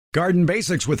Garden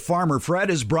Basics with Farmer Fred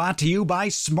is brought to you by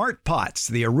Smart Pots,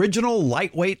 the original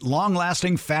lightweight,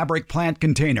 long-lasting fabric plant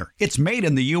container. It's made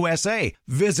in the USA.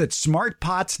 Visit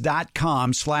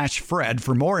smartpots.com/Fred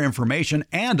for more information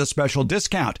and a special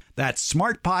discount. That's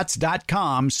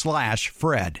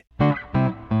smartpots.com/Fred.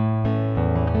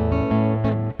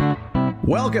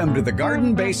 Welcome to the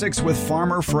Garden Basics with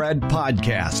Farmer Fred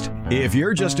podcast. If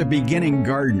you're just a beginning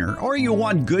gardener or you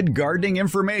want good gardening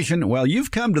information, well,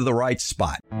 you've come to the right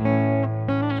spot.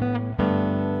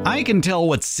 I can tell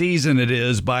what season it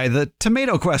is by the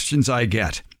tomato questions I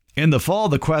get. In the fall,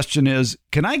 the question is,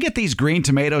 can I get these green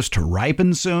tomatoes to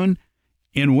ripen soon?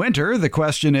 In winter, the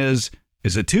question is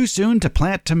it too soon to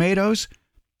plant tomatoes?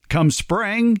 Come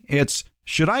spring, it's,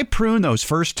 should I prune those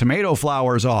first tomato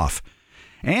flowers off?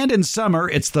 And in summer,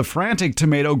 it's the frantic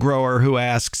tomato grower who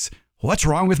asks, what's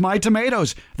wrong with my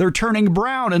tomatoes? They're turning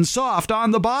brown and soft on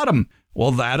the bottom.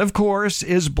 Well, that, of course,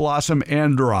 is blossom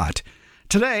end rot.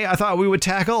 Today, I thought we would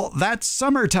tackle that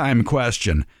summertime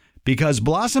question, because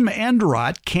blossom end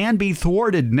rot can be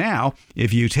thwarted now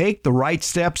if you take the right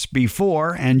steps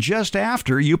before and just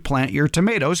after you plant your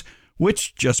tomatoes,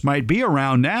 which just might be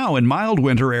around now in mild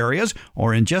winter areas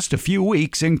or in just a few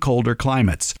weeks in colder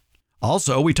climates.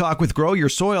 Also, we talk with Grow Your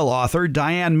Soil author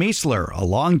Diane Miessler, a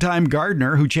longtime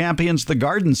gardener who champions the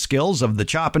garden skills of the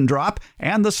chop and drop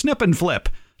and the snip and flip,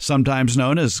 sometimes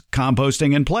known as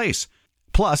composting in place.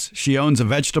 Plus, she owns a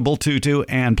vegetable tutu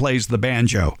and plays the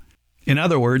banjo. In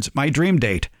other words, my dream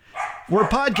date. We're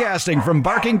podcasting from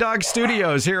Barking Dog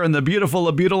Studios here in the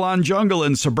beautiful Abutilon jungle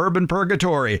in suburban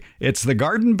Purgatory. It's the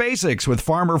Garden Basics with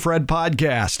Farmer Fred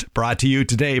podcast, brought to you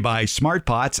today by Smart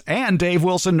Pots and Dave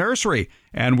Wilson Nursery.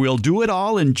 And we'll do it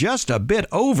all in just a bit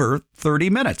over 30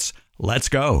 minutes. Let's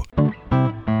go.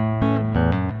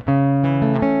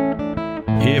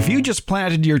 If you just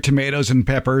planted your tomatoes and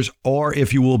peppers, or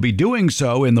if you will be doing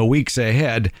so in the weeks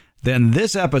ahead, then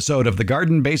this episode of the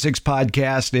Garden Basics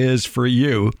podcast is for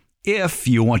you. If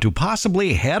you want to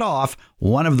possibly head off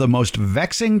one of the most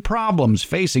vexing problems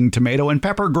facing tomato and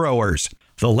pepper growers,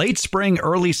 the late spring,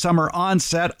 early summer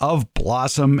onset of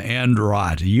blossom end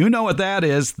rot. You know what that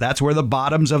is. That's where the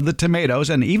bottoms of the tomatoes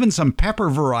and even some pepper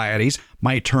varieties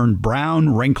might turn brown,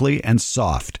 wrinkly, and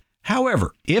soft.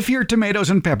 However, if your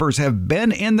tomatoes and peppers have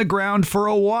been in the ground for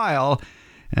a while,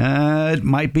 it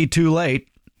might be too late.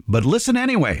 But listen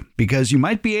anyway, because you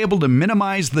might be able to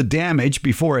minimize the damage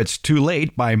before it's too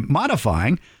late by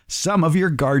modifying some of your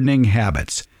gardening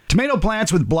habits. Tomato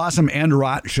plants with blossom end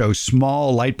rot show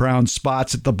small light brown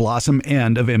spots at the blossom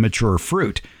end of immature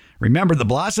fruit. Remember, the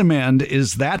blossom end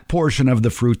is that portion of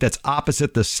the fruit that's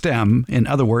opposite the stem. In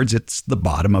other words, it's the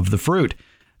bottom of the fruit.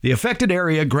 The affected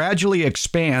area gradually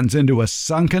expands into a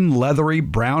sunken, leathery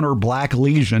brown or black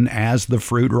lesion as the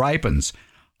fruit ripens.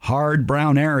 Hard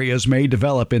brown areas may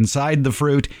develop inside the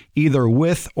fruit, either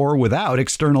with or without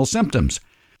external symptoms.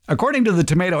 According to the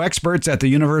tomato experts at the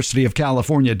University of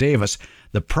California, Davis,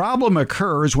 the problem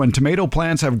occurs when tomato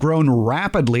plants have grown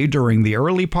rapidly during the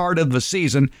early part of the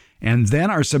season and then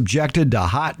are subjected to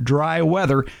hot, dry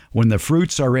weather when the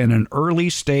fruits are in an early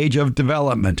stage of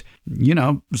development. You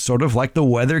know, sort of like the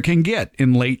weather can get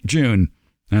in late June,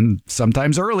 and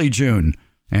sometimes early June,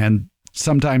 and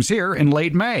sometimes here in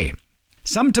late May.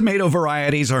 Some tomato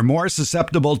varieties are more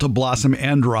susceptible to blossom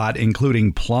end rot,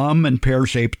 including plum and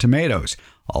pear-shaped tomatoes.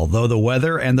 Although the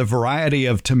weather and the variety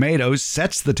of tomatoes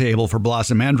sets the table for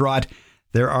blossom end rot,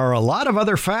 there are a lot of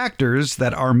other factors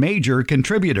that are major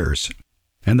contributors.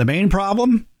 And the main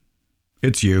problem?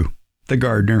 It's you, the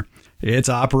gardener. It's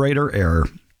operator error.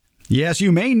 Yes,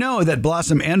 you may know that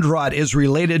blossom end rot is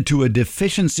related to a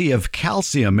deficiency of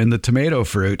calcium in the tomato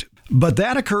fruit, but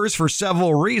that occurs for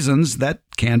several reasons that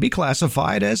can be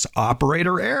classified as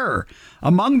operator error.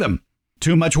 Among them,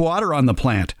 too much water on the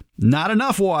plant, not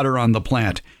enough water on the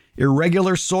plant,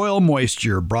 irregular soil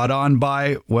moisture brought on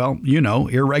by,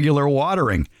 irregular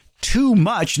watering, too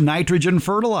much nitrogen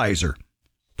fertilizer,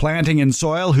 planting in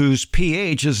soil whose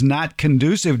pH is not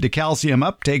conducive to calcium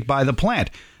uptake by the plant.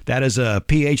 That is a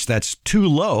pH that's too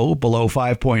low, below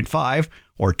 5.5,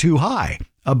 or too high,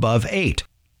 above 8.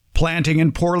 Planting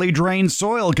in poorly drained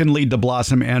soil can lead to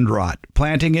blossom end rot.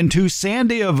 Planting in too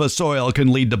sandy of a soil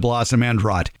can lead to blossom end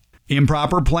rot.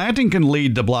 Improper planting can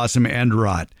lead to blossom end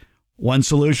rot. One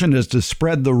solution is to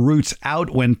spread the roots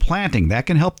out when planting. That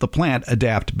can help the plant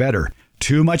adapt better.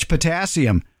 Too much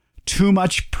potassium. Too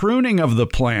much pruning of the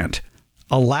plant.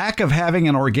 A lack of having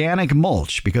an organic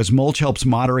mulch, because mulch helps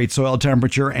moderate soil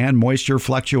temperature and moisture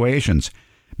fluctuations.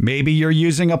 Maybe you're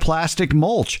using a plastic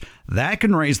mulch. That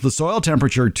can raise the soil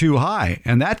temperature too high,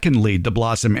 and that can lead to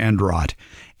blossom end rot.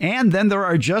 And then there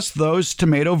are just those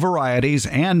tomato varieties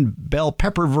and bell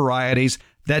pepper varieties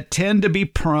that tend to be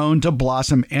prone to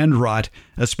blossom end rot,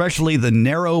 especially the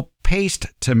narrow paste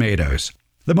tomatoes.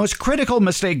 The most critical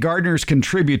mistake gardeners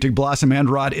contribute to blossom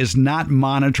end rot is not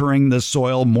monitoring the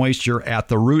soil moisture at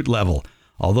the root level.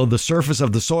 Although the surface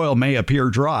of the soil may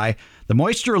appear dry, the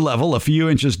moisture level a few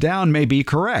inches down may be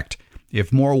correct.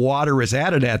 If more water is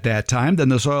added at that time, then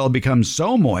the soil becomes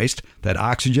so moist that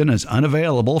oxygen is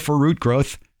unavailable for root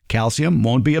growth. Calcium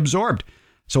won't be absorbed.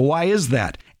 So why is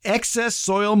that? Excess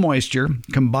soil moisture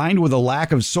combined with a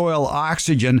lack of soil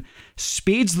oxygen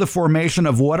speeds the formation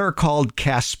of what are called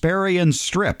Casparian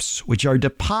strips, which are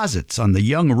deposits on the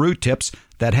young root tips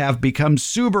that have become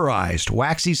suberized,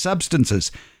 waxy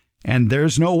substances. And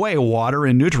there's no way water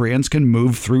and nutrients can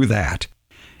move through that.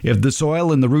 If the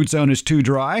soil in the root zone is too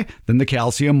dry, then the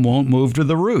calcium won't move to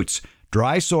the roots.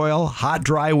 Dry soil, hot,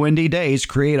 dry, windy days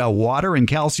create a water and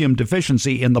calcium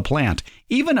deficiency in the plant.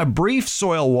 Even a brief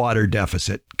soil water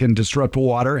deficit can disrupt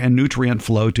water and nutrient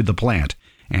flow to the plant.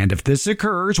 And if this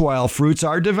occurs while fruits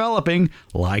are developing,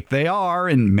 like they are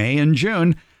in May and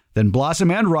June, then blossom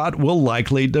end rot will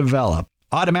likely develop.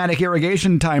 Automatic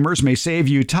irrigation timers may save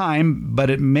you time, but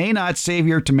it may not save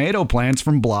your tomato plants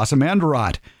from blossom end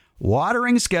rot.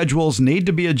 Watering schedules need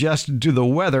to be adjusted to the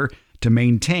weather to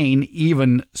maintain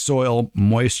even soil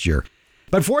moisture.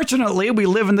 But fortunately, we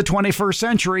live in the 21st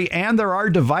century, and there are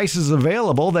devices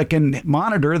available that can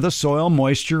monitor the soil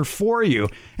moisture for you,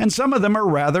 and some of them are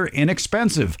rather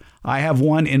inexpensive. I have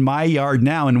one in my yard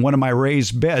now in one of my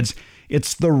raised beds.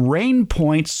 It's the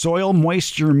RainPoint Soil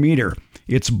Moisture Meter.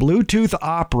 It's Bluetooth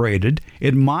operated.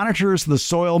 It monitors the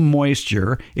soil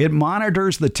moisture. It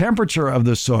monitors the temperature of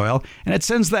the soil, and it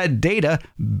sends that data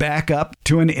back up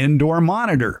to an indoor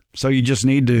monitor. So you just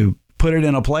need to put it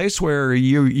in a place where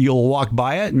you'll walk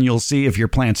by it and you'll see if your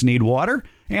plants need water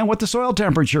and what the soil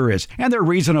temperature is. And they're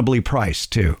reasonably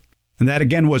priced too. And that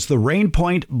again was the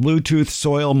RainPoint Bluetooth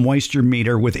Soil Moisture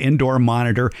Meter with indoor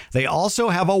monitor. They also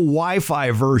have a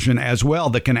Wi-Fi version as well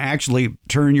that can actually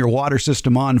turn your water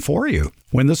system on for you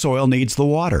when the soil needs the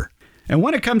water. And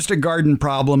when it comes to garden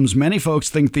problems, many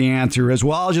folks think the answer is,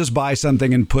 well, I'll just buy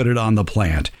something and put it on the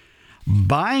plant.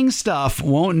 Buying stuff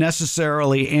won't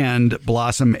necessarily end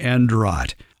blossom end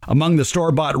rot. Among the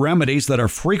store-bought remedies that are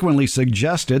frequently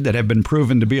suggested that have been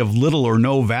proven to be of little or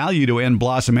no value to end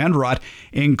blossom end rot,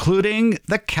 including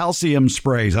the calcium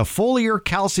sprays, a foliar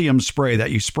calcium spray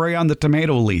that you spray on the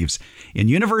tomato leaves. In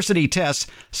university tests,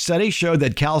 studies showed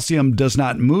that calcium does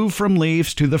not move from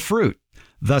leaves to the fruit.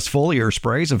 Thus, foliar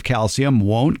sprays of calcium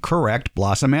won't correct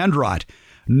blossom end rot.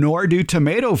 Nor do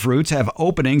tomato fruits have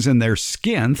openings in their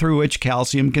skin through which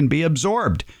calcium can be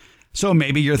absorbed. So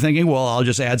maybe you're thinking, well, I'll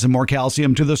just add some more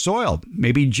calcium to the soil,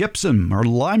 maybe gypsum or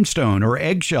limestone or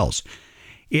eggshells.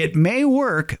 It may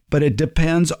work, but it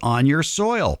depends on your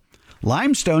soil.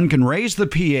 Limestone can raise the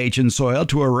pH in soil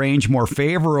to a range more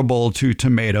favorable to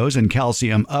tomatoes and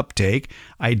calcium uptake.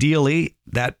 Ideally,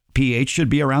 that pH should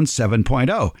be around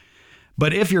 7.0.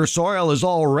 But if your soil is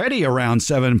already around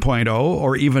 7.0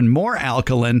 or even more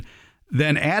alkaline,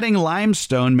 then adding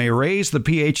limestone may raise the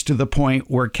pH to the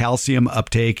point where calcium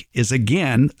uptake is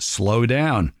again slowed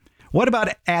down. What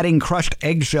about adding crushed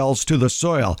eggshells to the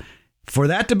soil? For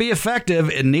that to be effective,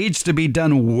 it needs to be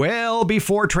done well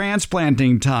before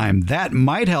transplanting time. That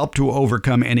might help to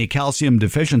overcome any calcium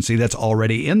deficiency that's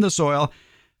already in the soil,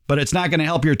 but it's not going to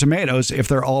help your tomatoes if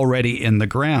they're already in the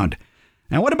ground.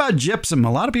 Now, what about gypsum?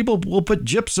 A lot of people will put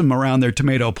gypsum around their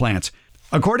tomato plants.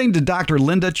 According to Dr.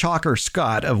 Linda Chalker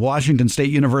Scott of Washington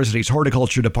State University's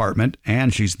Horticulture Department,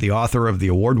 and she's the author of the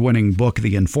award-winning book,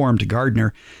 The Informed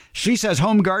Gardener, she says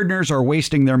home gardeners are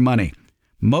wasting their money.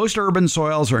 Most urban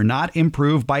soils are not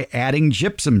improved by adding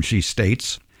gypsum, she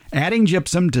states. Adding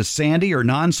gypsum to sandy or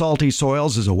non-salty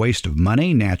soils is a waste of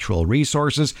money, natural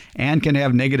resources, and can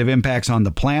have negative impacts on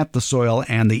the plant, the soil,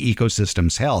 and the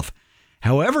ecosystem's health.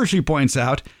 However, she points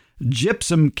out,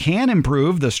 gypsum can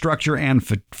improve the structure and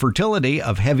fertility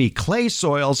of heavy clay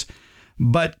soils,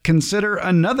 but consider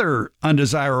another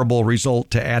undesirable result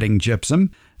to adding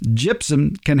gypsum.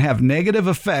 Gypsum can have negative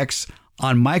effects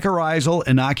on mycorrhizal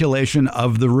inoculation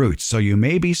of the roots, so you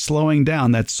may be slowing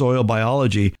down that soil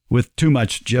biology with too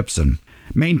much gypsum.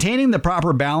 Maintaining the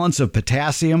proper balance of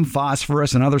potassium,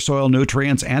 phosphorus, and other soil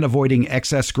nutrients and avoiding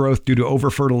excess growth due to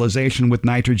over-fertilization with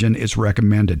nitrogen is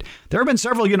recommended. There have been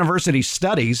several university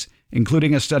studies,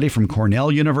 including a study from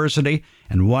Cornell University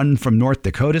and one from North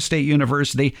Dakota State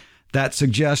University, that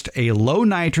suggest a low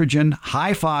nitrogen,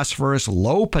 high phosphorus,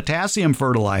 low potassium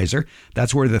fertilizer.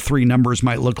 That's where the three numbers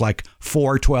might look like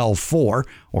 4-12-4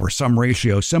 or some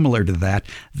ratio similar to that.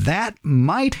 That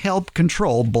might help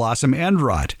control blossom end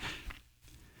rot.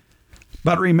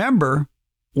 But remember,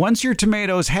 once your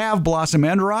tomatoes have blossom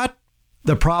end rot,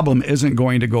 the problem isn't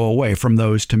going to go away from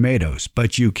those tomatoes,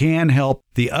 but you can help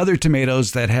the other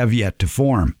tomatoes that have yet to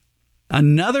form.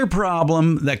 Another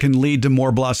problem that can lead to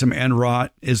more blossom end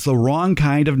rot is the wrong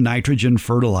kind of nitrogen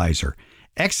fertilizer.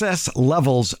 Excess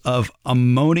levels of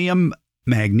ammonium,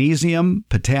 magnesium,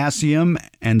 potassium,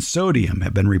 and sodium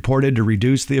have been reported to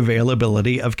reduce the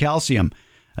availability of calcium.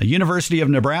 A University of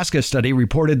Nebraska study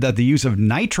reported that the use of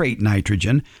nitrate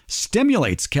nitrogen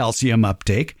stimulates calcium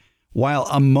uptake, while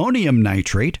ammonium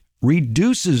nitrate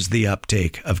reduces the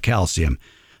uptake of calcium.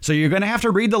 So you're going to have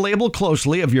to read the label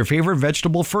closely of your favorite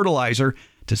vegetable fertilizer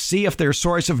to see if their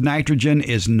source of nitrogen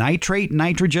is nitrate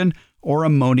nitrogen or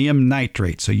ammonium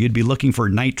nitrate. So you'd be looking for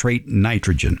nitrate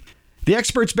nitrogen. The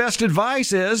expert's best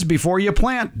advice is, before you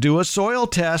plant, do a soil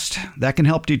test. That can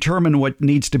help determine what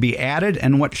needs to be added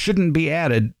and what shouldn't be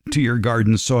added to your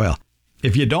garden soil.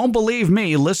 If you don't believe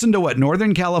me, listen to what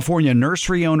Northern California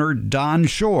nursery owner Don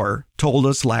Shore told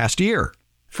us last year.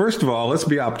 First of all, let's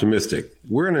be optimistic.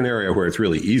 We're in an area where it's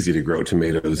really easy to grow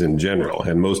tomatoes in general.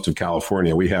 And most of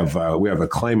California, we have a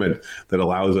climate that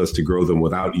allows us to grow them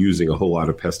without using a whole lot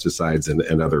of pesticides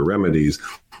and other remedies.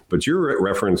 But you're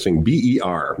referencing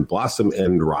BER, blossom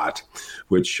end rot,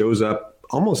 which shows up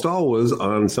almost always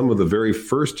on some of the very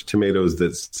first tomatoes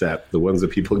that set, the ones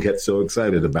that people get so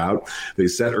excited about. They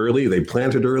set early, they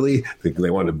planted early, they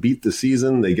want to beat the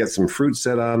season, they get some fruit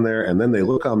set on there, and then they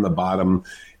look on the bottom.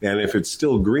 And if it's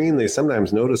still green, they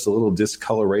sometimes notice a little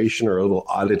discoloration or a little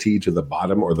oddity to the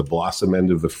bottom or the blossom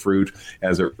end of the fruit.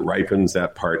 As it ripens,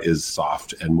 that part is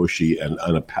soft and mushy and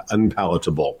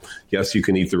unpalatable. Yes, you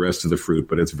can eat the rest of the fruit,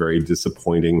 but it's very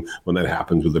disappointing when that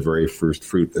happens with the very first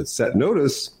fruit that's set.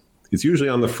 Notice it's usually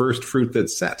on the first fruit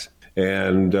that's set.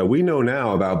 And we know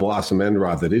now about blossom end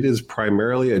rot that it is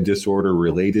primarily a disorder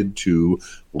related to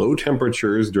low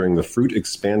temperatures during the fruit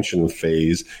expansion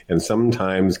phase and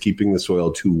sometimes keeping the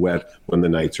soil too wet when the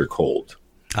nights are cold.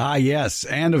 Ah, yes.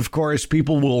 And of course,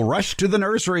 people will rush to the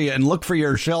nursery and look for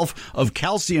your shelf of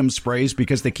calcium sprays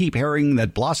because they keep hearing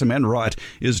that blossom end rot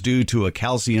is due to a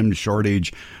calcium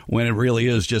shortage when it really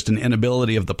is just an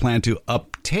inability of the plant to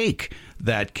uptake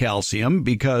that calcium,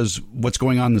 because what's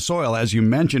going on in the soil, as you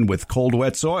mentioned, with cold,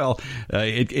 wet soil,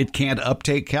 it can't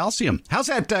uptake calcium. How's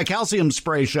that calcium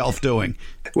spray shelf doing?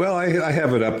 Well, I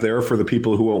have it up there for the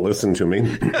people who won't listen to me.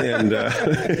 And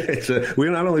we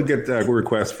not only get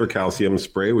requests for calcium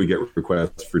spray, we get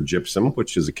requests for gypsum,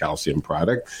 which is a calcium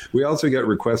product. We also get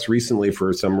requests recently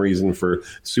for some reason for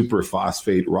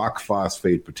superphosphate, rock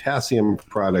phosphate, potassium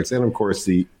products, and of course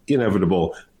the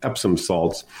inevitable Epsom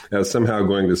salts as somehow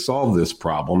going to solve this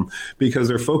problem because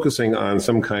they're focusing on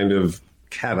some kind of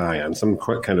cation, some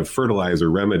kind of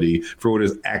fertilizer remedy for what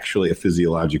is actually a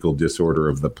physiological disorder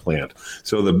of the plant.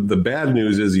 So the bad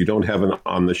news is you don't have an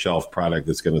on-the-shelf product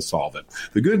that's going to solve it.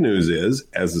 The good news is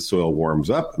as the soil warms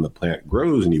up and the plant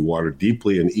grows and you water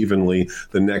deeply and evenly,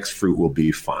 the next fruit will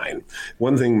be fine.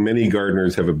 One thing many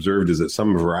gardeners have observed is that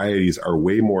some varieties are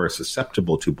way more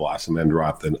susceptible to blossom end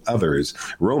rot than others.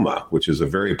 Roma, which is a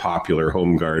very popular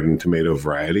home garden tomato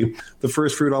variety, the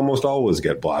first fruit almost always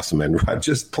get blossom end rot.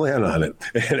 Just plan on it.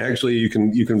 And actually, you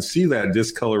can see that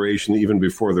discoloration even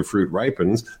before the fruit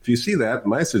ripens. If you see that,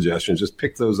 my suggestion is just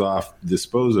pick those off,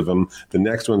 dispose of them. The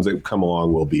next ones that come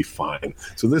along will be fine.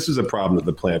 So this is a problem that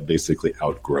the plant basically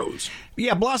outgrows.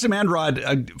 Yeah, blossom end rot,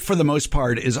 for the most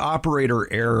part, is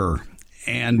operator error.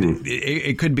 And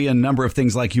it could be a number of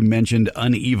things like you mentioned,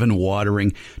 uneven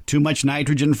watering. Too much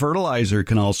nitrogen fertilizer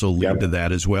can also lead to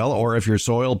that as well. Or if your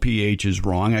soil pH is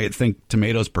wrong, I think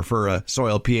tomatoes prefer a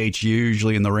soil pH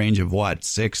usually in the range of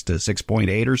 6 to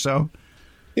 6.8 or so?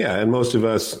 Yeah, and most of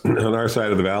us on our side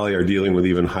of the valley are dealing with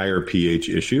even higher pH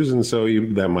issues, and so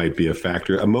that might be a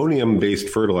factor. Ammonium-based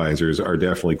fertilizers are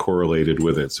definitely correlated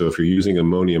with it. So if you're using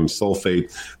ammonium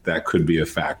sulfate, that could be a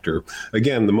factor.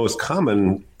 Again, the most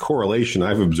common correlation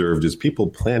I've observed is people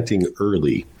planting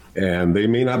early. And they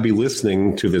may not be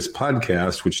listening to this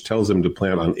podcast, which tells them to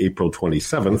plant on April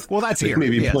 27th. Well, that's here.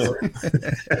 Maybe plant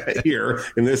here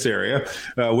in this area,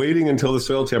 waiting until the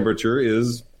soil temperature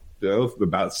is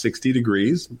about 60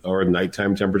 degrees, or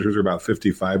nighttime temperatures are about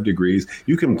 55 degrees.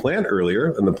 You can plant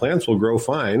earlier, and the plants will grow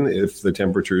fine if the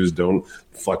temperatures don't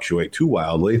fluctuate too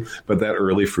wildly, but that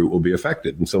early fruit will be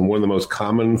affected. And so one of the most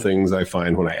common things I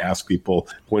find when I ask people,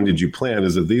 when did you plant,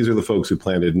 is that these are the folks who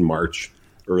planted in March,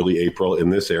 early April in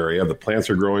this area. The plants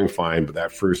are growing fine, but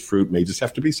that first fruit may just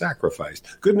have to be sacrificed.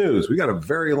 Good news. We got a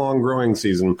very long growing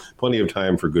season, plenty of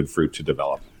time for good fruit to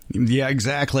develop. Yeah,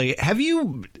 exactly. Have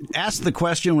you asked the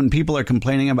question when people are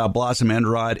complaining about blossom end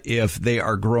rot if they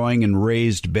are growing in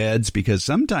raised beds? Because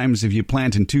sometimes if you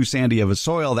plant in too sandy of a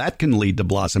soil, that can lead to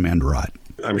blossom end rot.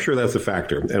 I'm sure that's a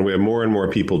factor, and we have more and more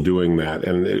people doing that.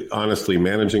 And honestly,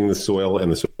 managing the soil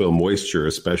and the soil moisture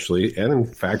especially, and in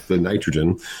fact the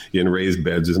nitrogen in raised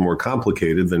beds is more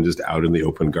complicated than just out in the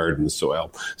open garden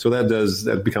soil. So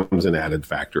that becomes an added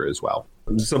factor as well.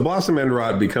 So blossom end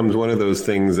rot becomes one of those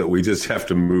things that we just have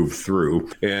to move through.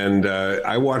 And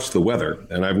I watch the weather,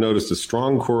 and I've noticed a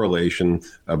strong correlation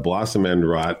of blossom end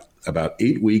rot about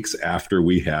 8 weeks after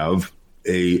we have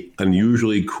a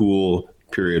unusually cool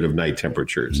period of night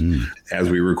temperatures. As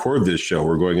we record this show,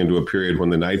 we're going into a period when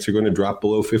the nights are going to drop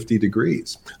below 50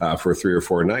 degrees for 3 or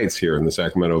 4 nights here in the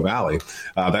Sacramento Valley.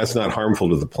 That's not harmful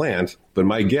to the plant, but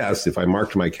my guess, if I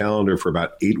marked my calendar for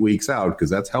about 8 weeks out, because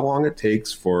that's how long it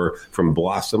takes from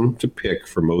blossom to pick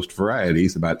for most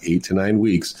varieties, about 8 to 9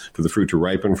 weeks for the fruit to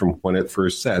ripen from when it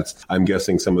first sets, I'm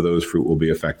guessing some of those fruit will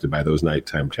be affected by those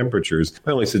nighttime temperatures.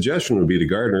 My only suggestion would be to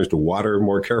gardeners to water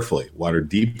more carefully, water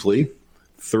deeply,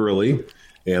 thoroughly,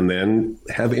 and then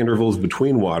have intervals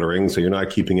between watering so you're not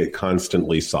keeping it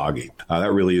constantly soggy.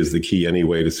 That really is the key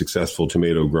anyway to successful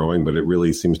tomato growing, but it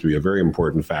really seems to be a very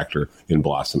important factor in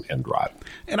blossom end rot.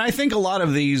 And I think a lot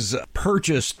of these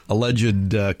purchased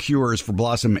alleged cures for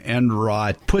blossom end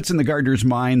rot puts in the gardener's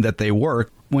mind that they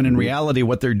work, when in reality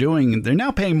what they're doing, they're now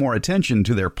paying more attention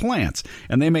to their plants.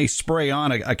 And they may spray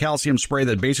on a calcium spray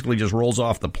that basically just rolls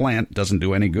off the plant, doesn't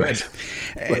do any good.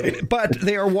 Right. But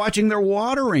they are watching their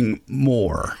watering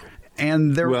more,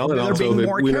 and they're being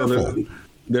more careful.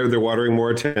 They're watering more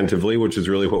attentively, which is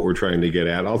really what we're trying to get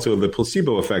at. Also, the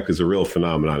placebo effect is a real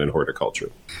phenomenon in horticulture.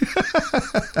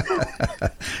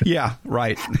 Yeah,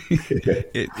 right.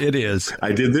 It is.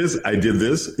 I did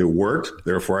this. It worked.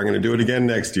 Therefore, I'm going to do it again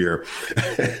next year.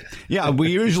 Yeah,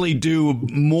 we usually do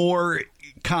more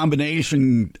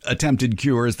combination attempted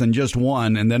cures than just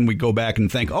one, and then we go back and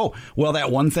think, oh, well,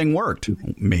 that one thing worked.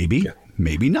 Maybe. Yeah.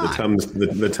 Maybe not.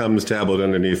 The Tums tablet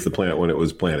underneath the plant when it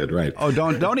was planted, right? Oh,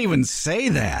 don't even say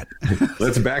that.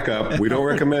 Let's back up. We don't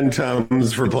recommend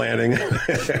Tums for planting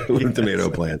with tomato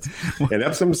plants. And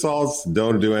Epsom salts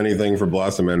don't do anything for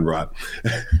blossom end rot.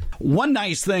 One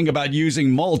nice thing about using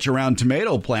mulch around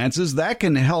tomato plants is that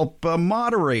can help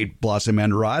moderate blossom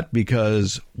end rot,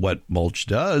 because what mulch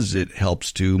does, it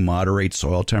helps to moderate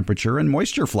soil temperature and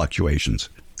moisture fluctuations.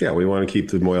 Yeah, we want to keep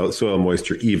the soil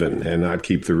moisture even and not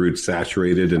keep the roots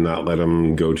saturated and not let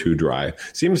them go too dry.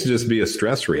 Seems to just be a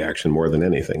stress reaction more than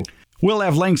anything. We'll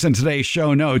have links in today's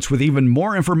show notes with even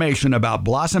more information about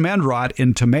blossom end rot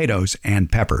in tomatoes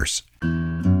and peppers.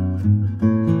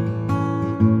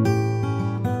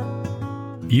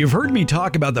 You've heard me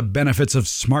talk about the benefits of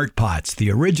Smart Pots,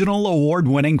 the original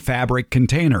award-winning fabric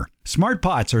container. Smart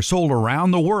Pots are sold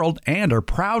around the world and are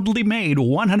proudly made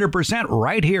 100%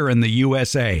 right here in the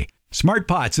USA. Smart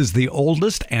Pots is the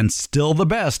oldest and still the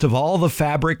best of all the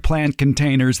fabric plant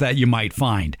containers that you might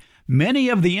find. Many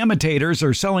of the imitators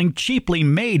are selling cheaply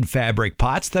made fabric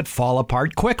pots that fall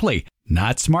apart quickly.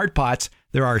 Not Smart Pots.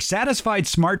 There are satisfied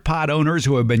Smart Pot owners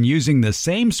who have been using the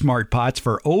same Smart Pots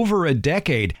for over a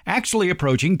decade, actually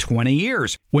approaching 20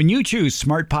 years. When you choose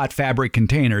Smart Pot fabric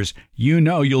containers, you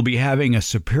know you'll be having a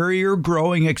superior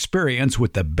growing experience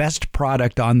with the best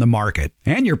product on the market.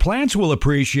 And your plants will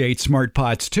appreciate Smart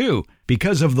Pots too.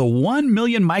 Because of the 1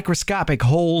 million microscopic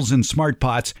holes in Smart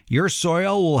Pots, your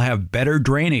soil will have better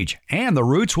drainage and the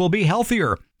roots will be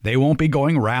healthier. They won't be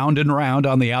going round and round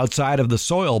on the outside of the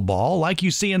soil ball like you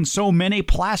see in so many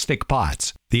plastic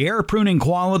pots. The air pruning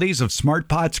qualities of Smart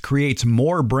Pots creates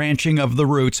more branching of the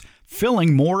roots,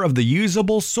 filling more of the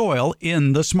usable soil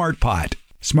in the Smart Pot.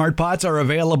 Smart Pots are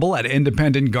available at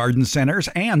independent garden centers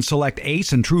and select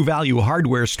Ace and True Value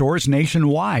hardware stores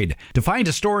nationwide. To find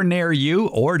a store near you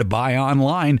or to buy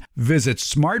online, visit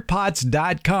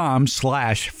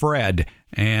smartpots.com/Fred.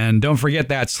 And don't forget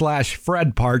that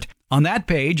 /Fred part. On that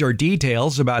page are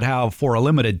details about how, for a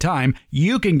limited time,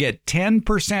 you can get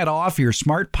 10% off your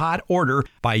Smart Pot order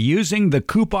by using the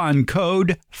coupon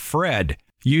code FRED.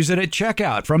 Use it at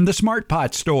checkout from the Smart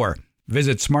Pot store.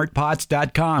 Visit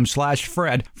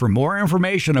smartpots.com/Fred for more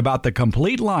information about the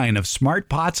complete line of Smart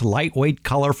Pots lightweight,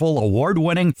 colorful,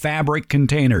 award-winning fabric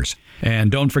containers. And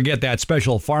don't forget that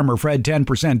special Farmer Fred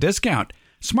 10% discount.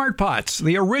 Smart Pots,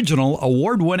 the original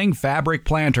award-winning fabric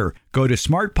planter. Go to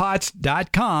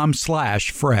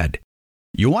smartpots.com/Fred.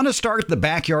 You want to start the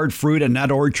backyard fruit and nut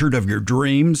orchard of your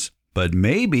dreams, but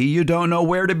maybe you don't know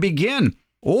where to begin.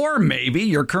 Or maybe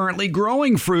you're currently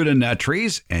growing fruit and nut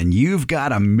trees and you've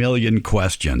got a million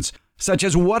questions, such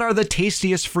as what are the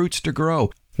tastiest fruits to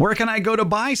grow? Where can I go to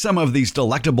buy some of these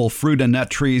delectable fruit and nut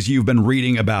trees you've been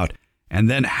reading about? And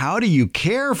then how do you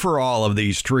care for all of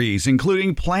these trees,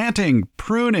 including planting,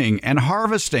 pruning, and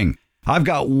harvesting? I've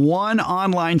got one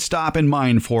online stop in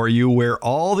mind for you where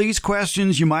all these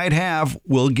questions you might have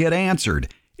will get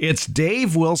answered. It's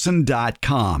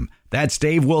DaveWilson.com. That's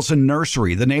Dave Wilson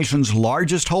Nursery, the nation's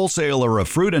largest wholesaler of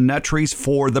fruit and nut trees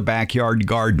for the backyard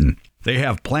garden. They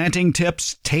have planting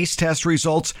tips, taste test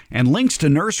results, and links to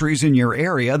nurseries in your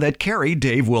area that carry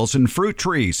Dave Wilson fruit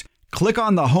trees. Click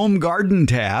on the Home Garden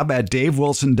tab at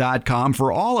DaveWilson.com for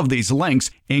all of these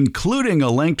links, including a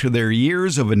link to their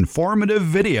years of informative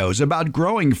videos about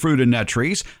growing fruit and nut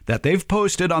trees that they've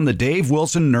posted on the Dave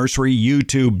Wilson Nursery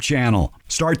YouTube channel.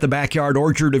 Start the backyard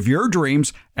orchard of your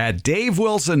dreams at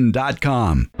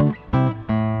DaveWilson.com.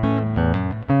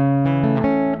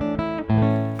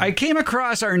 I came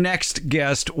across our next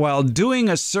guest while doing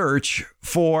a search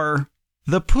for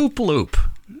the poop loop.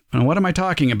 And what am I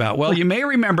talking about? Well, you may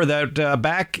remember that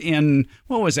back in,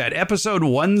 episode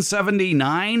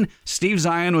 179, Steve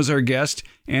Zion was our guest,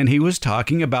 and he was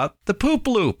talking about the poop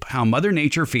loop, how Mother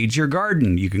Nature feeds your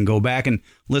garden. You can go back and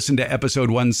listen to episode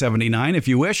 179 if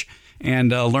you wish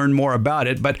and learn more about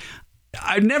it. But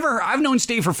I've known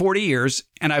Steve for 40 years,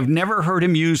 and I've never heard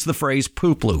him use the phrase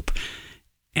poop loop.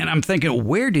 And I'm thinking,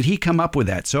 where did he come up with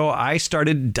that? So I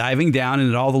started diving down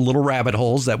into all the little rabbit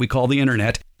holes that we call the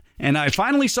internet. And I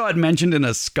finally saw it mentioned in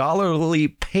a scholarly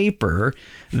paper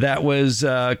that was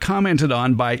commented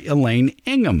on by Elaine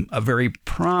Ingham, a very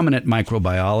prominent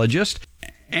microbiologist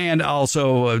and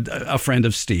also a friend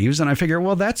of Steve's. And I figure,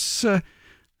 well, that's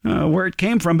where it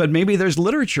came from, but maybe there's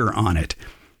literature on it.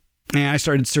 And I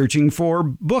started searching for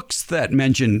books that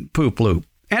mention poop loop.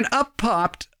 And up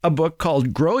popped a book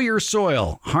called Grow Your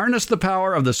Soil, Harness the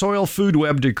Power of the Soil Food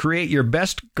Web to Create Your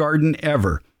Best Garden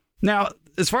Ever. Now,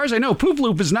 as far as I know, poop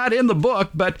loop is not in the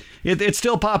book, but it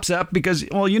still pops up because,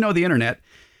 well, you know the internet.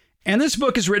 And this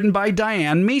book is written by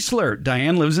Diane Miessler.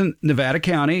 Diane lives in Nevada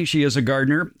County. She is a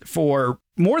gardener for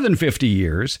more than 50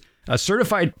 years, a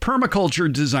certified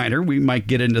permaculture designer. We might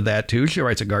get into that, too. She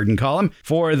writes a garden column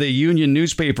for the Union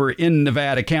newspaper in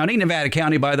Nevada County. Nevada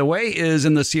County, by the way, is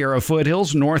in the Sierra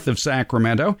foothills north of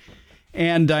Sacramento.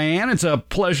 And Diane, it's a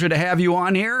pleasure to have you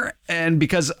on here. And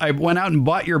because I went out and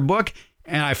bought your book,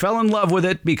 and I fell in love with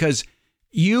it because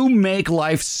you make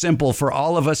life simple for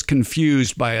all of us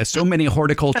confused by so many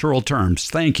horticultural terms.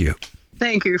 Thank you.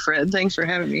 Thank you, Fred. Thanks for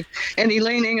having me. And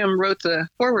Elaine Ingham wrote the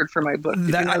foreword for my book. Did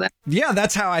you know that? Yeah,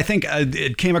 that's how I think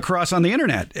it came across on the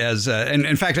internet. And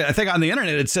in fact, I think on the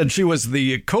internet it said she was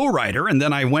the co-writer. And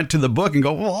then I went to the book and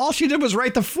go, well, all she did was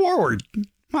write the foreword.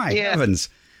 My heavens.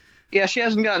 Yeah, she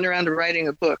hasn't gotten around to writing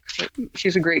a book. But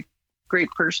she's a great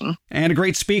person. And a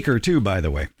great speaker, too, by the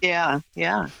way. Yeah.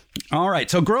 All right.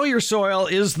 So Grow Your Soil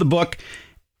is the book,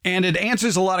 and it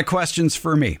answers a lot of questions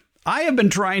for me. I have been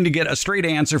trying to get a straight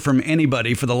answer from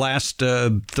anybody for the last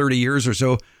 30 years or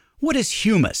so. What is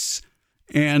humus?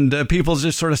 And people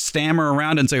just sort of stammer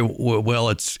around and say, well,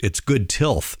 it's good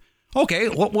tilth. Okay,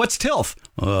 what's tilth?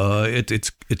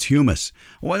 It's humus.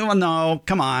 Well, no,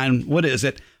 come on. What is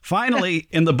it? Finally,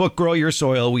 in the book, Grow Your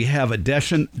Soil, we have a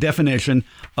definition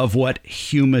of what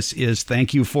humus is.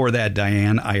 Thank you for that,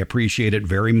 Diane. I appreciate it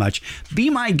very much.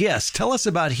 Be my guest. Tell us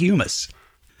about humus.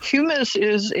 Humus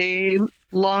is a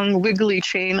long, wiggly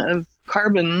chain of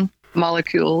carbon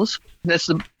molecules. That's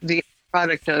the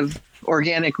product of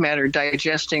organic matter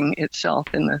digesting itself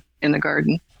in the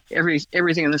garden.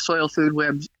 Everything in the soil food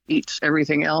web eats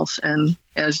everything else, and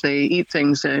as they eat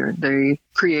things, they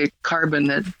create carbon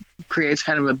that creates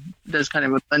kind of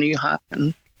a bunny hop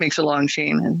and makes a long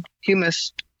chain. And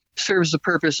humus serves the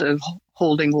purpose of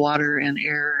holding water and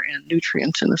air and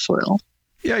nutrients in the soil.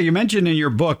 Yeah, you mentioned in your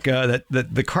book that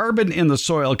the carbon in the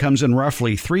soil comes in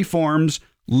roughly three forms: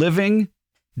 living,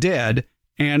 dead,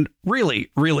 and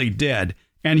really, really dead.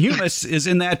 And humus is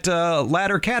in that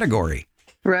latter category.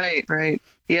 Right.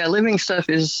 Yeah, living stuff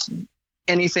is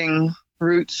anything,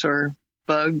 roots or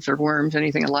bugs or worms,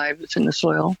 anything alive that's in the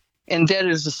soil. And dead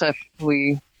is the stuff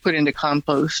we put into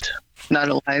compost, not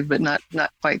alive, but not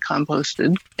quite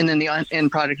composted. And then the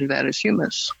end product of that is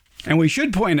humus. And we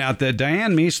should point out that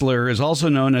Diane Miessler is also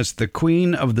known as the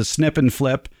Queen of the Snip and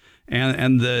Flip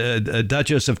and the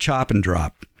Duchess of Chop and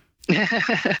Drop.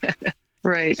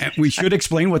 Right. And we should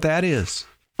explain what that is.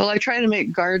 Well, I try to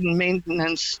make garden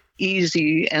maintenance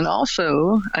easy, and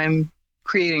also I'm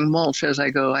creating mulch as I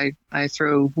go. I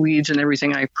throw weeds and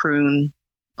everything I prune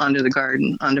onto the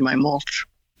garden, onto my mulch.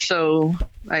 So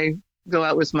I go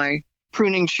out with my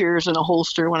pruning shears in a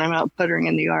holster when I'm out puttering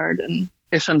in the yard. And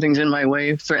if something's in my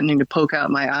way, threatening to poke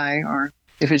out my eye, or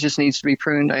if it just needs to be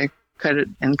pruned, I cut it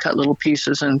and cut little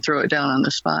pieces and throw it down on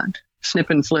the spot. Snip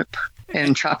and flip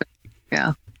and chop it.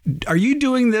 Yeah. Are you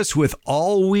doing this with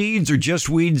all weeds or just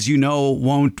weeds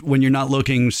won't, when you're not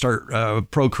looking, start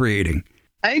procreating?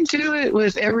 I do it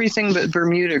with everything but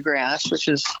Bermuda grass, which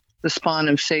is the spawn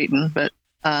of Satan. But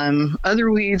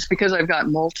other weeds, because I've got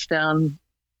mulch down,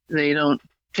 they don't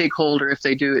take hold, or if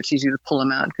they do, it's easy to pull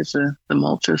them out because the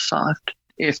mulch is soft.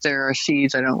 If there are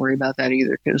seeds, I don't worry about that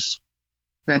either, because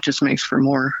that just makes for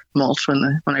more mulch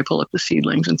when I pull up the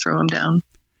seedlings and throw them down.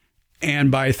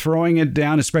 And by throwing it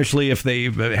down, especially if they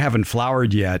haven't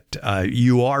flowered yet,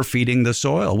 you are feeding the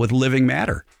soil with living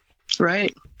matter.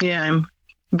 Right. Yeah, I'm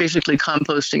basically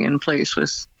composting in place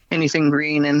with anything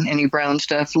green and any brown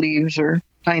stuff, leaves or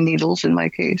pine needles in my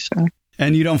case.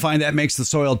 And you don't find that makes the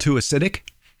soil too acidic?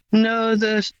 No,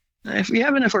 if you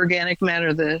have enough organic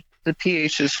matter, the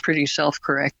pH is pretty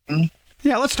self-correcting.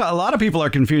 Yeah, let's talk. A lot of people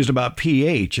are confused about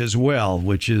pH as well,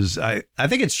 which is, I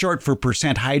think it's short for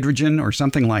percent hydrogen or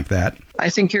something like that.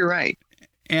 I think you're right.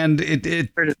 And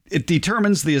it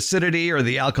determines the acidity or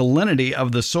the alkalinity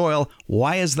of the soil.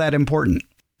 Why is that important?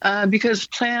 Because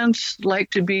plants like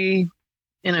to be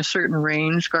in a certain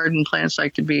range. Garden plants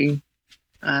like to be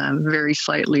very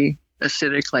slightly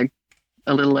acidic, like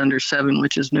a little under 7,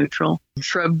 which is neutral.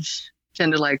 Shrubs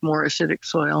tend to like more acidic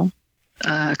soil.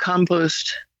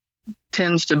 Compost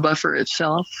tends to buffer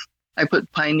itself. I put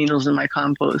pine needles in my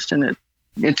compost and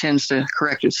it tends to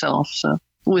correct itself. So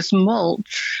with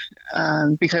mulch,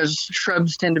 because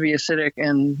shrubs tend to be acidic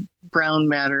and brown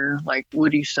matter, like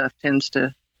woody stuff, tends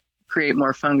to create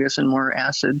more fungus and more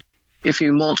acid. If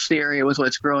you mulch the area with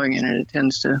what's growing in it, it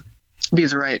tends to be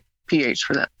the right pH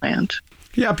for that plant.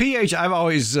 Yeah, pH, I've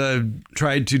always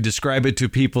tried to describe it to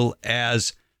people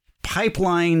as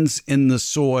pipelines in the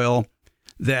soil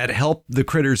that help the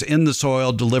critters in the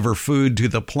soil deliver food to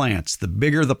the plants. The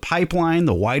bigger the pipeline,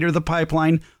 the wider the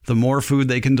pipeline, the more food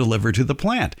they can deliver to the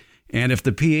plant. And if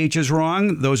the pH is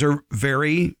wrong, those are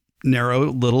very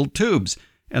narrow little tubes.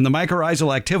 And the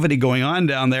mycorrhizal activity going on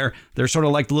down there, they're sort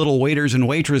of like the little waiters and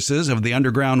waitresses of the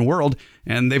underground world,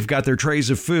 and they've got their trays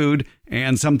of food.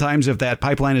 And sometimes if that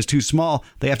pipeline is too small,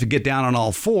 they have to get down on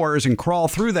all fours and crawl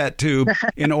through that tube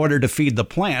in order to feed the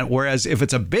plant. Whereas if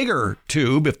it's a bigger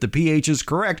tube, if the pH is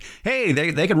correct, hey,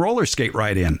 they can roller skate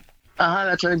right in.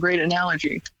 That's a great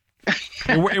analogy.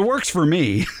 It works for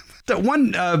me. The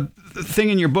one thing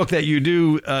in your book that you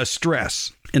do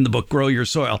stress in the book, Grow Your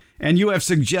Soil, and you have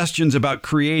suggestions about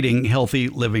creating healthy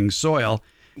living soil.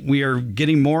 We are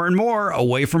getting more and more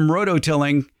away from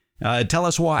rototilling. Tell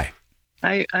us why.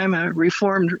 I'm a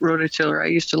reformed rototiller. I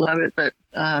used to love it, but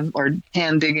or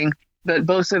hand digging, but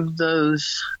both of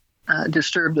those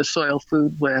disturb the soil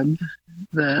food web.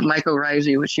 The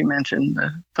mycorrhizae, which you mentioned,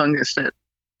 the fungus that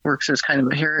works as kind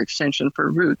of a hair extension for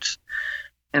roots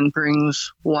and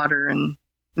brings water and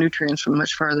nutrients from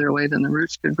much farther away than the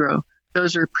roots could grow.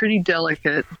 Those are pretty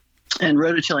delicate, and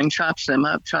rototilling chops them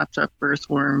up, chops up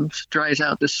earthworms, dries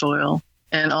out the soil,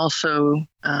 and also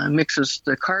mixes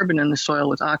the carbon in the soil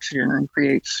with oxygen and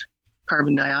creates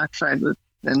carbon dioxide that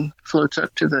then floats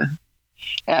up to the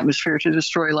atmosphere to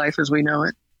destroy life as we know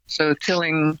it. So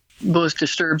tilling both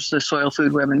disturbs the soil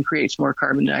food web and creates more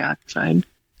carbon dioxide.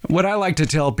 What I like to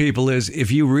tell people is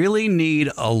if you really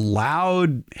need a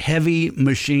loud, heavy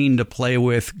machine to play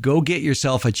with, go get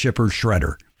yourself a chipper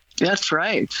shredder. That's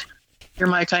right. You're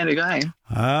my kind of guy.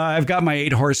 I've got my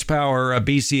 8 horsepower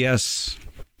BCS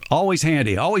always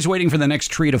handy, always waiting for the next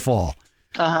tree to fall.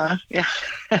 Yeah.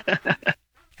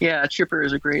 Yeah, a chipper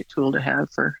is a great tool to have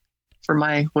for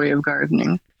my way of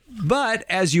gardening. But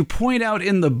as you point out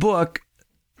in the book,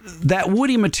 that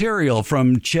woody material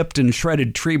from chipped and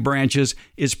shredded tree branches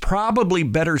is probably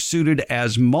better suited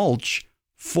as mulch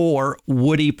for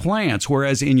woody plants,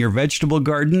 whereas in your vegetable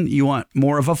garden, you want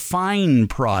more of a fine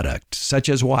product, such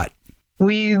as what?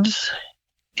 Weeds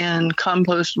and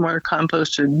compost, more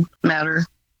composted matter.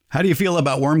 How do you feel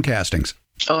about worm castings?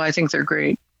 Oh, I think they're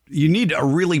great. You need a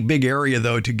really big area,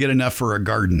 though, to get enough for a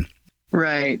garden.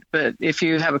 Right. But if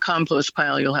you have a compost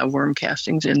pile, you'll have worm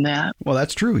castings in that. Well,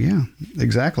 that's true. Yeah,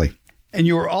 exactly. And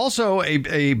you are also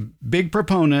a big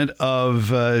proponent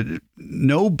of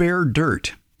no bare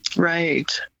dirt. Right.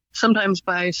 Sometimes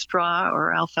buy straw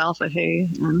or alfalfa hay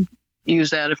and use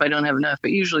that if I don't have enough.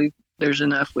 But usually there's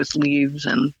enough with leaves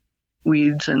and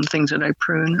weeds and things that I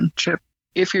prune and chip.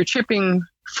 If you're chipping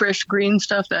fresh green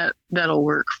stuff, that'll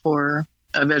work for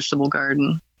a vegetable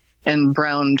garden. And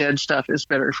brown dead stuff is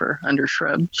better for under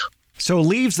shrubs. So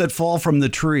leaves that fall from the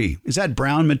tree, is that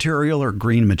brown material or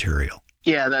green material?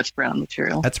 Yeah, that's brown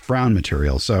material. That's brown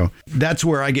material. So that's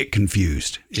where I get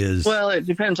confused. Well, it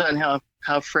depends on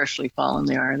how freshly fallen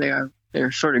they are.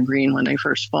 They're sort of green when they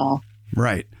first fall.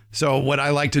 Right. So what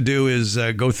I like to do is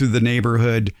go through the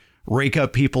neighborhood, rake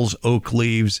up people's oak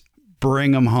leaves,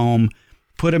 bring them home,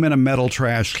 put them in a metal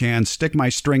trash can, stick my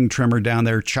string trimmer down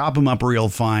there, chop them up real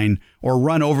fine, or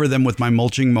run over them with my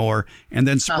mulching mower, and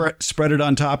then spread it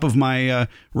on top of my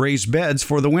raised beds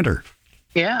for the winter.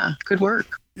 Yeah, good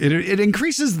work. It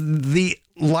increases the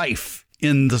life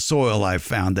in the soil. I've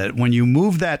found that when you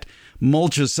move that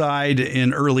mulch aside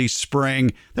in early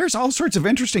spring, there's all sorts of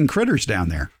interesting critters down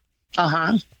there.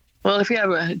 Uh-huh. Well, if you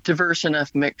have a diverse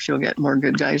enough mix, you'll get more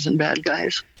good guys than bad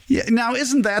guys. Yeah. Now,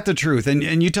 isn't that the truth?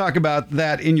 And you talk about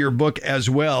that in your book as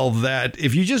well, that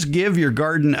if you just give your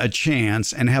garden a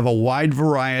chance and have a wide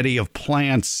variety of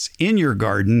plants in your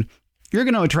garden, you're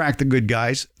going to attract the good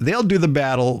guys. They'll do the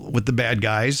battle with the bad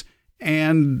guys,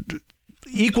 and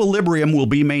equilibrium will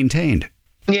be maintained.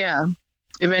 Yeah,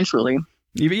 eventually.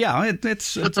 Yeah,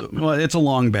 it's a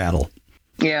long battle.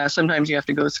 Yeah, sometimes you have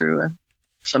to go through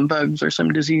some bugs or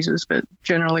some diseases, but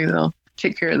generally they'll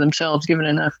take care of themselves given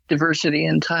enough diversity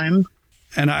and time.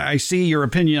 And I see your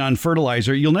opinion on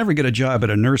fertilizer. You'll never get a job at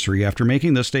a nursery after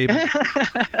making the statement.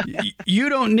 You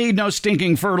don't need no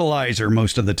stinking fertilizer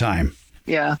most of the time.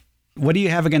 Yeah. What do you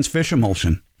have against fish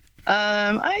emulsion?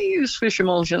 I use fish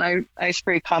emulsion. I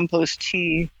spray compost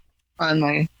tea on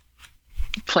my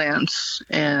plants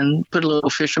and put a little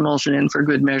fish emulsion in for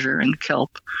good measure and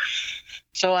kelp.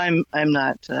 So I'm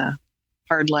not a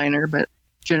hardliner, but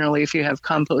generally if you have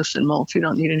compost and mulch, you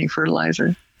don't need any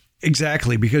fertilizer.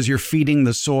 Exactly, because you're feeding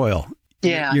the soil.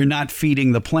 Yeah. You're not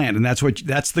feeding the plant. And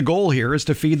that's the goal here, is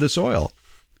to feed the soil.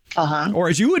 Uh-huh. Or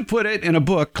as you would put it in a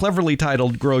book cleverly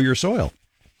titled, Grow Your Soil.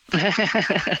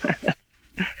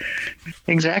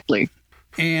 Exactly.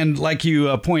 And like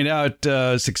you point out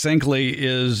succinctly,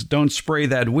 is don't spray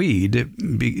that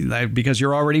weed because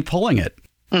you're already pulling it.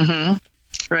 Mm-hmm.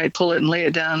 Right. Pull it and lay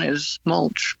it down as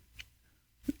mulch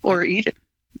or eat it.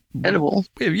 Edible.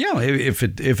 Yeah, if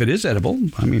it is edible.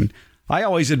 I mean, I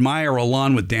always admire a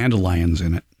lawn with dandelions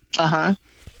in it. Uh-huh.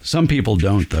 Some people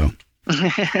don't, though.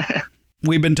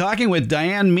 We've been talking with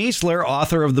Diane Miessler,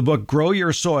 author of the book Grow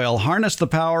Your Soil, Harness the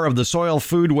Power of the Soil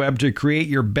Food Web to Create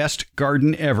Your Best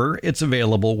Garden Ever. It's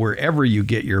available wherever you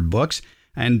get your books.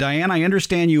 And Diane, I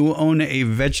understand you own a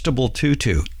vegetable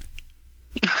tutu.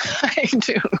 I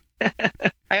do.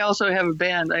 I also have a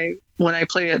band. When I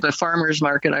play at the farmer's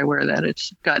market, I wear that.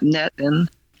 It's got net and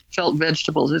felt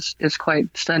vegetables. It's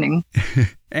quite stunning.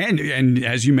 And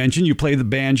as you mentioned, you play the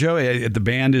banjo. The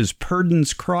band is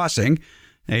Purdon's Crossing,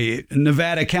 a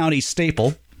Nevada County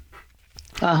staple.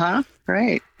 Uh-huh.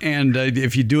 Right. And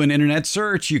if you do an internet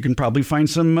search, you can probably find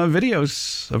some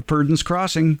videos of Purdon's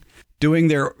Crossing doing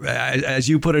their, as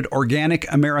you put it, organic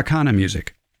Americana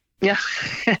music. Yeah.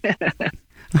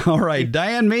 All right.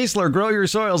 Diane Miessler, Grow Your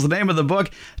Soil is the name of the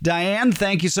book. Diane,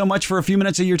 thank you so much for a few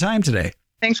minutes of your time today.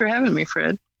 Thanks for having me,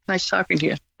 Fred. Nice talking to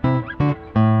you.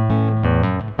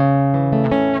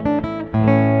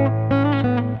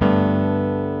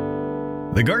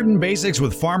 The Garden Basics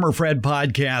with Farmer Fred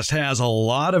podcast has a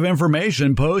lot of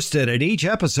information posted at each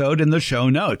episode in the show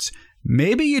notes.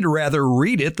 Maybe you'd rather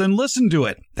read it than listen to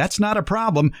it. That's not a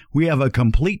problem. We have a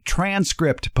complete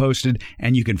transcript posted,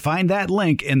 and you can find that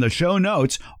link in the show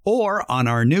notes or on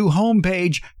our new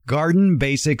homepage,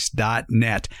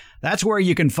 gardenbasics.net. That's where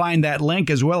you can find that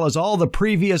link as well as all the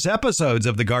previous episodes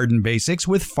of the Garden Basics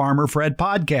with Farmer Fred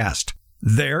podcast.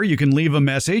 There you can leave a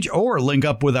message or link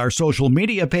up with our social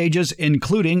media pages,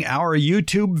 including our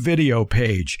YouTube video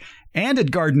page. And at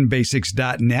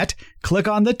gardenbasics.net, click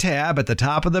on the tab at the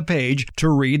top of the page to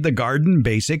read the Garden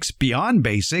Basics Beyond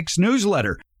Basics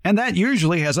newsletter. And that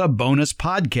usually has a bonus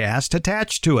podcast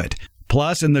attached to it.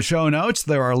 Plus, in the show notes,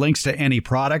 there are links to any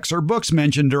products or books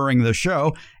mentioned during the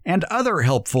show and other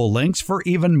helpful links for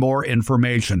even more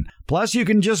information. Plus, you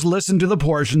can just listen to the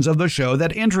portions of the show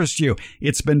that interest you.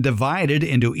 It's been divided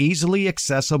into easily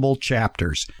accessible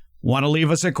chapters. Want to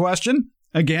leave us a question?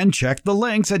 Again, check the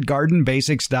links at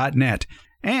gardenbasics.net.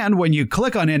 And when you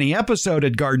click on any episode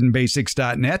at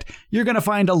gardenbasics.net, you're going to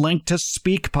find a link to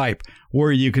SpeakPipe,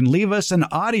 where you can leave us an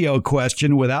audio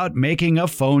question without making a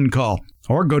phone call.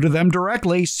 Or go to them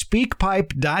directly,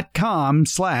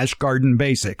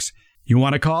 speakpipe.com/gardenbasics. You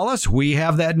want to call us? We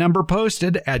have that number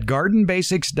posted at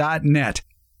gardenbasics.net.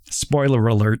 Spoiler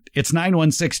alert, it's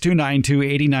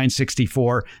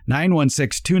 916-292-8964,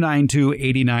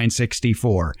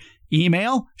 916-292-8964.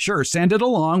 Email? Sure, send it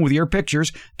along with your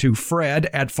pictures to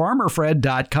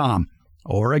fred@farmerfred.com.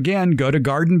 Or again, go to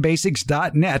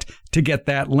gardenbasics.net to get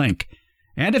that link.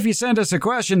 And if you send us a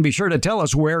question, be sure to tell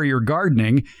us where you're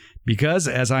gardening, because,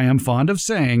 as I am fond of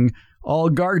saying, all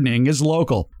gardening is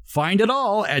local. Find it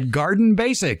all at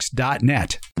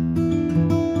gardenbasics.net.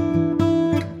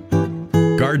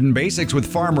 Garden Basics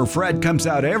with Farmer Fred comes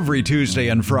out every Tuesday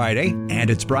and Friday, and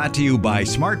it's brought to you by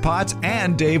Smart Pots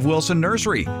and Dave Wilson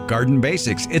Nursery. Garden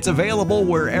Basics, it's available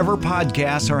wherever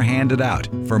podcasts are handed out.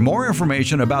 For more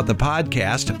information about the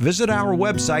podcast, visit our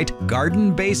website,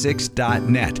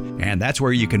 gardenbasics.net, and that's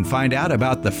where you can find out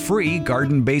about the free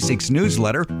Garden Basics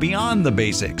newsletter, Beyond the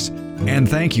Basics. And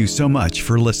thank you so much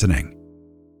for listening.